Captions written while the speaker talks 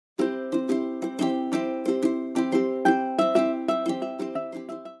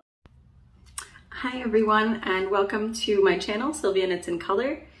Hi everyone, and welcome to my channel, Sylvia Knits in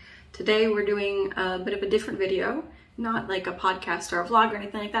Color. Today we're doing a bit of a different video, not like a podcast or a vlog or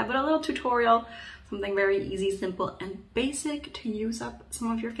anything like that, but a little tutorial, something very easy, simple, and basic to use up some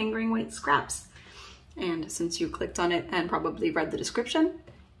of your fingering weight scraps. And since you clicked on it and probably read the description,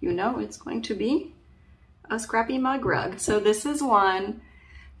 you know it's going to be a scrappy mug rug. So this is one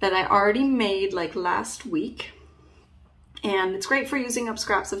that I already made like last week, and it's great for using up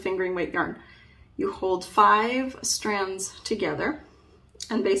scraps of fingering weight yarn. You hold 5 strands together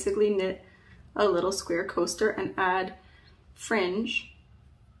and basically knit a little square coaster and add fringe,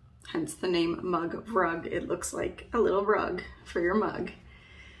 hence the name mug rug. It looks like a little rug for your mug.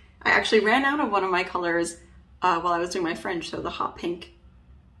 I actually ran out of one of my colors while I was doing my fringe, so the hot pink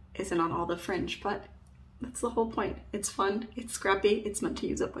isn't on all the fringe, but that's the whole point. It's fun, it's scrappy, it's meant to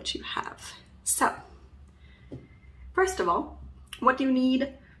use up what you have. So, first of all, what do you need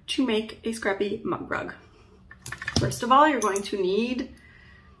to make a scrappy mug rug? First of all, you're going to need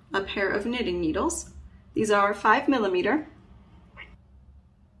a pair of knitting needles. These are 5mm.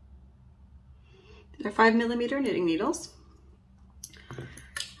 These are 5mm knitting needles.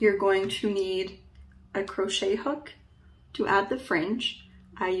 You're going to need a crochet hook to add the fringe.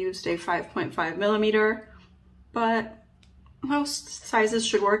 I used a 5.5mm, but most sizes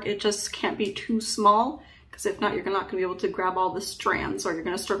should work. It just can't be too small, because if not, you're not going to be able to grab all the strands, or you're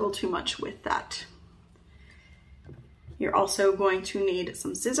going to struggle too much with that. You're also going to need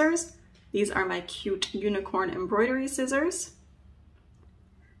some scissors. These are my cute unicorn embroidery scissors.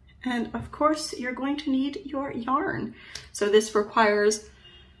 And of course, you're going to need your yarn. So this requires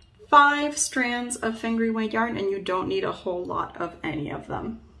 5 strands of fingering weight yarn, and you don't need a whole lot of any of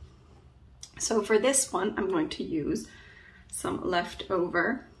them. So for this one, I'm going to use some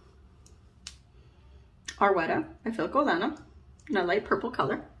leftover Arwetta acrylic lana in a light purple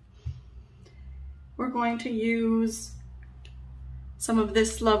color. We're going to use some of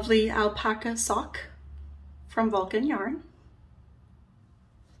this lovely alpaca sock from Vulcan yarn.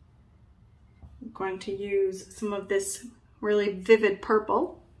 I'm going to use some of this really vivid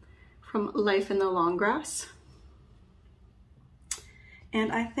purple from Life in the Long Grass.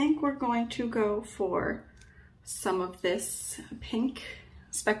 And I think we're going to go for some of this pink,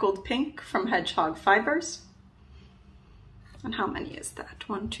 speckled pink from Hedgehog Fibers. And how many is that?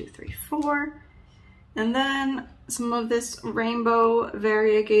 1, 2, 3, 4. And then some of this rainbow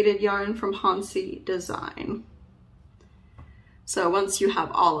variegated yarn from Hansi Design. So once you have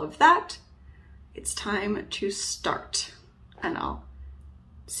all of that, it's time to start. And I'll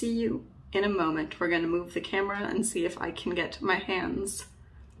see you in a moment. We're going to move the camera and see if I can get my hands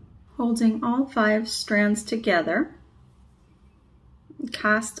holding all 5 strands together.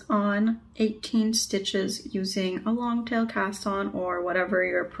 Cast on 18 stitches using a long tail cast on, or whatever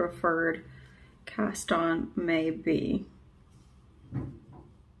your preferred cast on may be.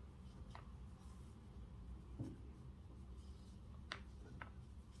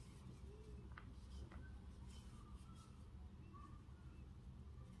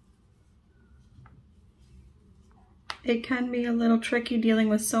 It can be a little tricky dealing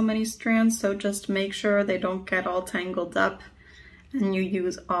with so many strands, so just make sure they don't get all tangled up and you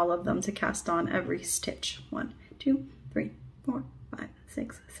use all of them to cast on every stitch. 1, 2, 3, 4, 5,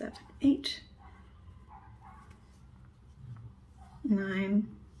 6, 7, 8, 9,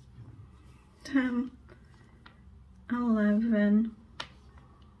 10, 11,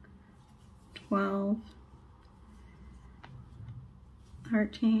 12,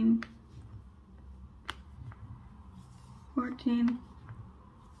 13, 14,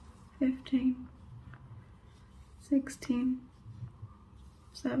 15, 16,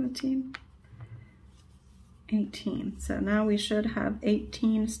 17, 18. So now we should have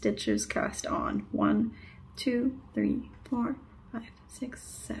 18 stitches cast on. 1, 2, 3, 4, 5, 6,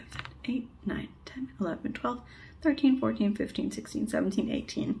 7, 8, 9, 10, 11, 12, 13, 14, 15, 16, 17,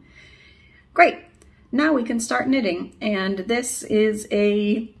 18. Great. Now we can start knitting. And this is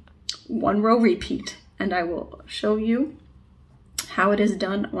a 1-row repeat, and I will show you how it is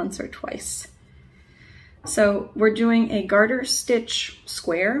done once or twice. So we're doing a garter stitch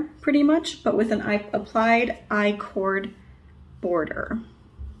square pretty much, but with an applied I-cord border.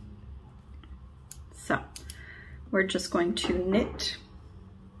 So we're just going to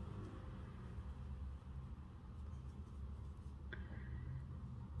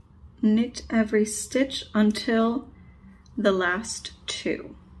knit every stitch until the last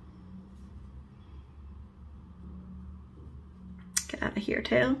 2. Get out of here,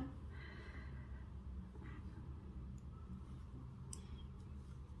 tail.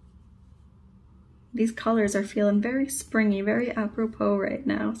 These colors are feeling very springy, very apropos right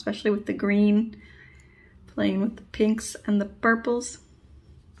now, especially with the green, playing with the pinks and the purples.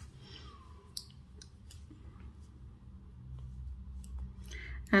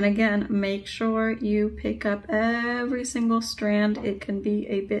 And again, make sure you pick up every single strand. It can be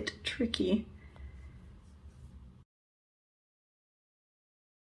a bit tricky.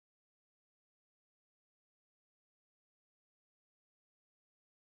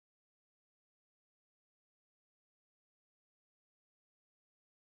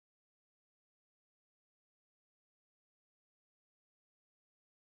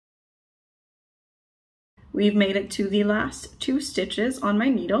 We've made it to the last 2 stitches on my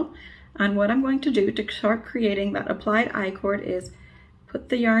needle, and what I'm going to do to start creating that applied I-cord is put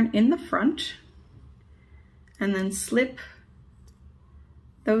the yarn in the front and then slip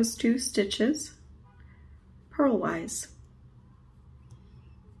those 2 stitches purlwise.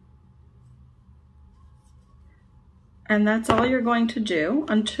 And that's all you're going to do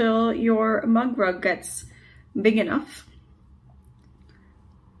until your mug rug gets big enough.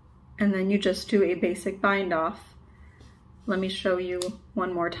 And then you just do a basic bind off. Let me show you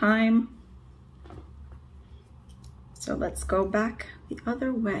one more time. So let's go back the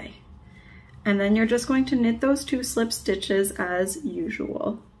other way. And then you're just going to knit those 2 slip stitches as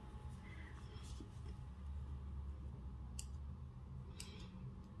usual.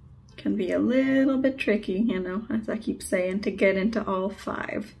 Can be a little bit tricky, you know, as I keep saying, to get into all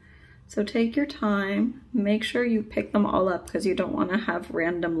 5. So take your time, make sure you pick them all up because you don't want to have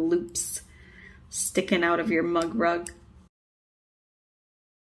random loops sticking out of your mug rug.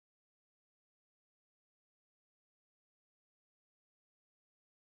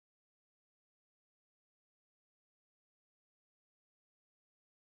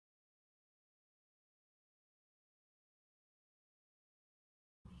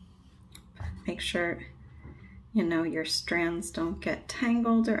 Make sure, you know, your strands don't get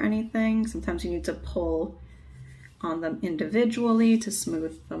tangled or anything. Sometimes you need to pull on them individually to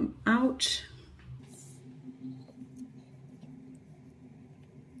smooth them out.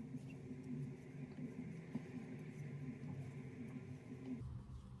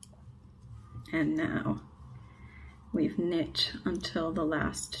 And now we've knit until the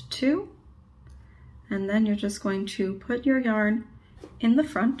last 2. And then you're just going to put your yarn in the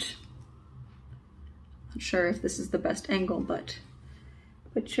front. Not sure if this is the best angle, but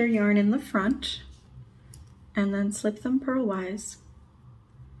put your yarn in the front and then slip them purlwise.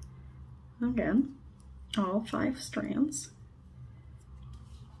 Again, all 5 strands.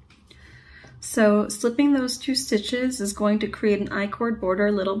 So slipping those 2 stitches is going to create an I-cord border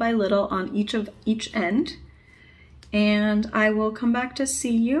little by little on each end. And I will come back to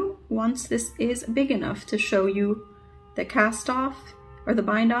see you once this is big enough to show you the cast off or the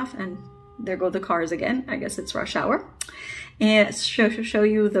bind off, and there go the cars again. I guess it's rush hour. And show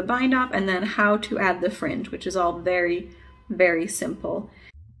you the bind off and then how to add the fringe, which is all very, very simple.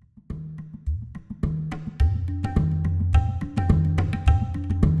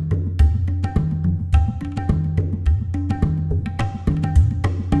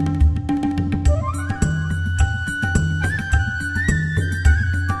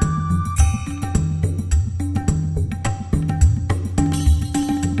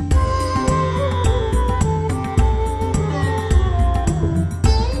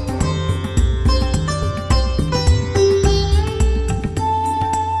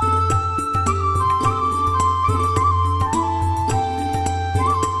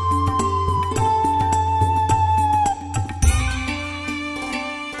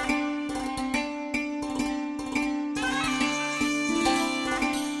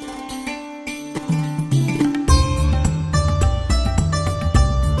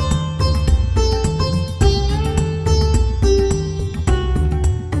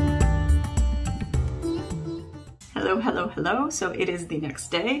 Hello. So it is the next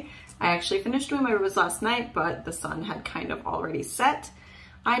day. I actually finished doing my rows last night, but the sun had kind of already set.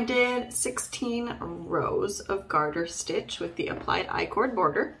 I did 16 rows of garter stitch with the applied I-cord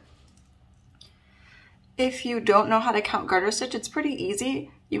border. If you don't know how to count garter stitch, it's pretty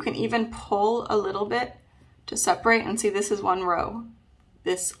easy. You can even pull a little bit to separate, and see, this is 1 row.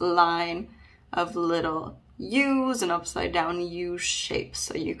 This line of little U's and upside down U shapes,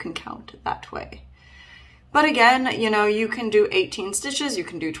 so you can count it that way. But again, you know, you can do 18 stitches, you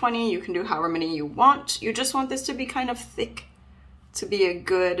can do 20, you can do however many you want. You just want this to be kind of thick to be a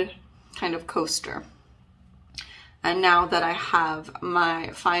good kind of coaster. And now that I have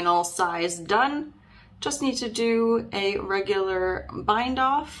my final size done, just need to do a regular bind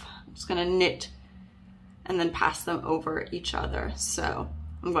off. I'm just gonna knit and then pass them over each other. So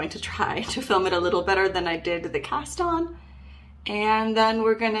I'm going to try to film it a little better than I did the cast on. And then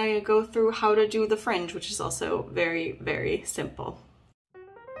we're gonna go through how to do the fringe, which is also very, very simple.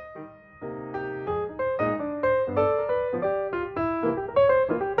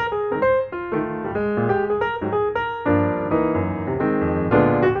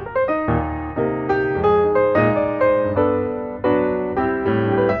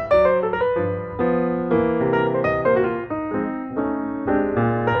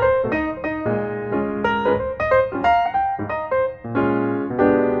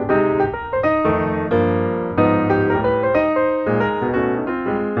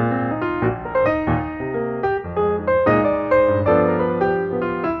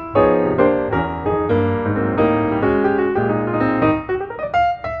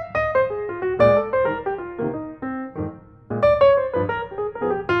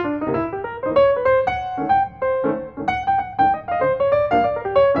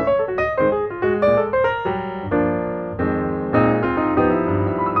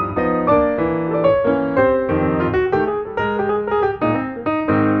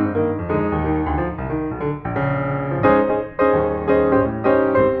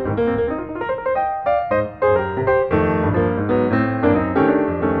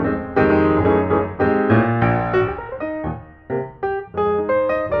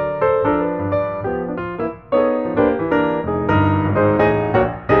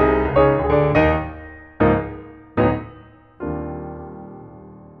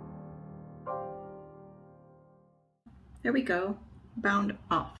 There we go, bound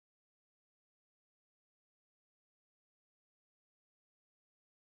off.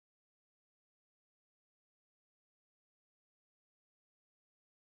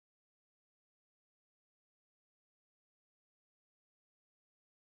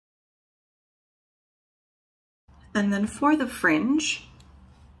 And then for the fringe,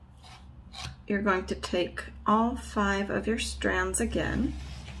 you're going to take all 5 of your strands again,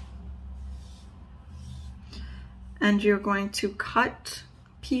 and you're going to cut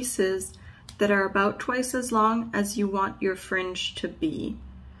pieces that are about twice as long as you want your fringe to be.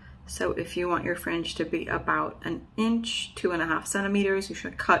 So if you want your fringe to be about 1 inch, 2.5 centimeters, you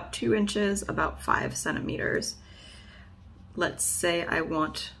should cut 2 inches, about 5 centimeters. Let's say I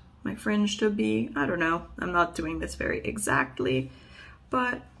want my fringe to be, I don't know, I'm not doing this very exactly,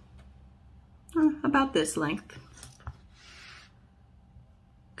 but about this length.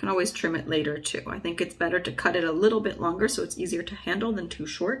 Can always trim it later too. I think it's better to cut it a little bit longer so it's easier to handle than too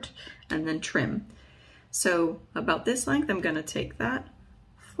short, and then trim. So about this length, I'm gonna take that,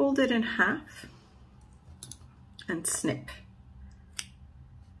 fold it in half, and snip.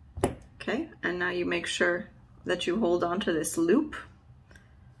 Okay, and now you make sure that you hold on to this loop.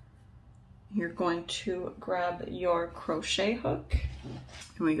 You're going to grab your crochet hook.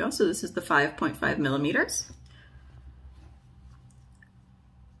 Here we go, so this is the 5.5 millimeters.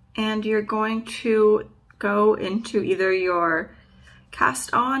 And you're going to go into either your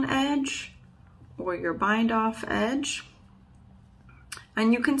cast on edge or your bind off edge.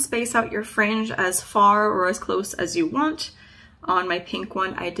 And you can space out your fringe as far or as close as you want. On my pink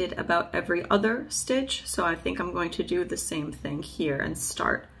one, I did about every other stitch, so I think I'm going to do the same thing here and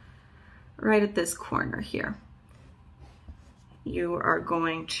start right at this corner here. You are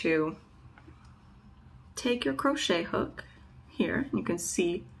going to take your crochet hook here. You can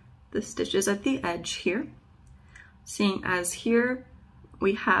see the stitches at the edge here. Seeing as here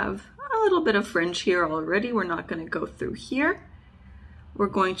we have a little bit of fringe here already, we're not going to go through here. We're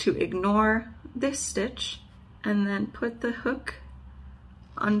going to ignore this stitch and then put the hook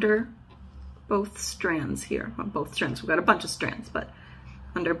under both strands here. Well, both strands, we've got a bunch of strands, but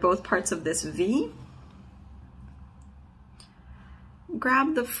under both parts of this V.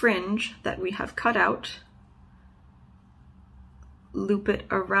 Grab the fringe that we have cut out, loop it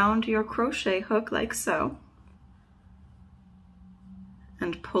around your crochet hook like so,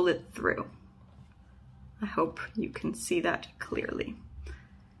 and pull it through. I hope you can see that clearly.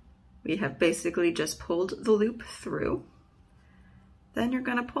 We have basically just pulled the loop through. Then you're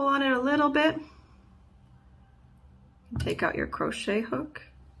going to pull on it a little bit. Take out your crochet hook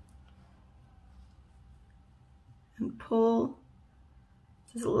and pull.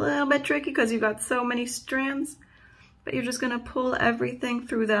 This is a little bit tricky because you've got so many strands, but you're just going to pull everything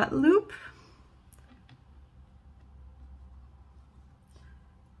through that loop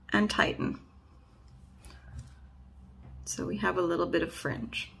and tighten. So we have a little bit of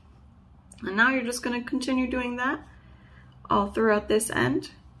fringe. And now you're just going to continue doing that all throughout this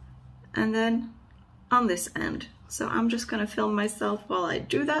end and then on this end. So I'm just going to film myself while I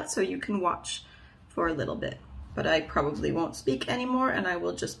do that so you can watch for a little bit. but I probably won't speak anymore, and I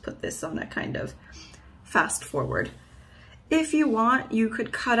will just put this on a kind of fast forward. If you want, you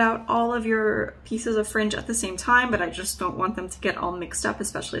could cut out all of your pieces of fringe at the same time, but I just don't want them to get all mixed up,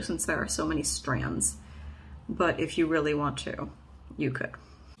 especially since there are so many strands. But if you really want to, you could.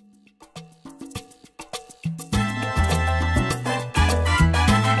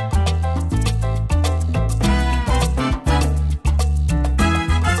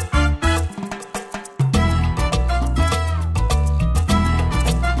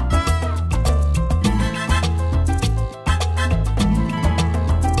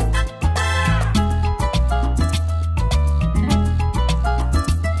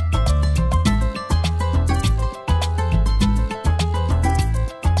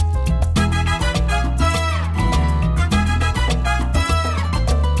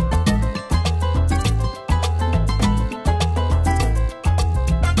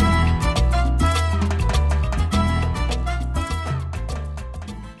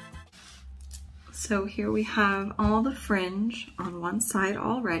 So here we have all the fringe on one side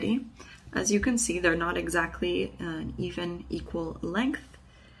already. As you can see, they're not exactly an even equal length,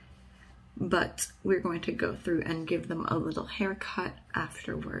 but we're going to go through and give them a little haircut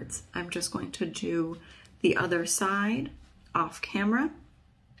afterwards. I'm just going to do the other side off camera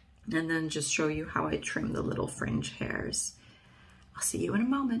and then just show you how I trim the little fringe hairs. I'll see you in a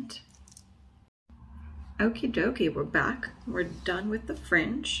moment. Okie dokie, we're back. We're done with the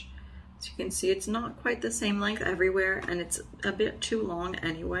fringe. As you can see, it's not quite the same length everywhere, and it's a bit too long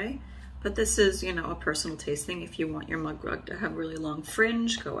anyway, but this is, you know, a personal taste thing. If you want your mug rug to have really long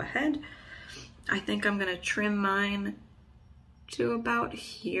fringe, go ahead. I think I'm gonna trim mine to about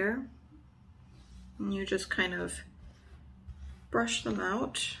here, and you just kind of brush them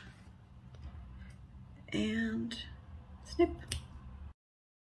out and snip.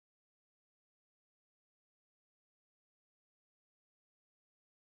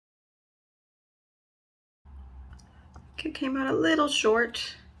 It came out a little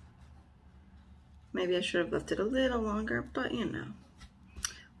short. Maybe I should have left it a little longer, but you know,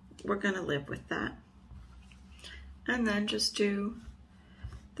 we're gonna live with that. And then just do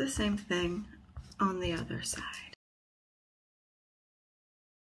the same thing on the other side.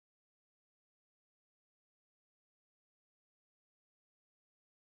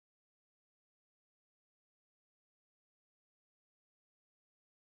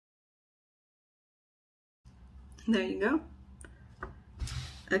 There you go.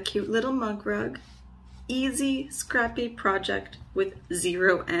 A cute little mug rug. Easy, scrappy project with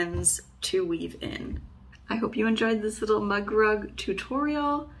 0 ends to weave in. I hope you enjoyed this little mug rug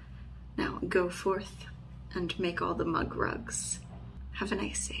tutorial. Now go forth and make all the mug rugs. Have a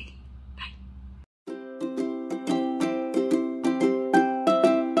nice day.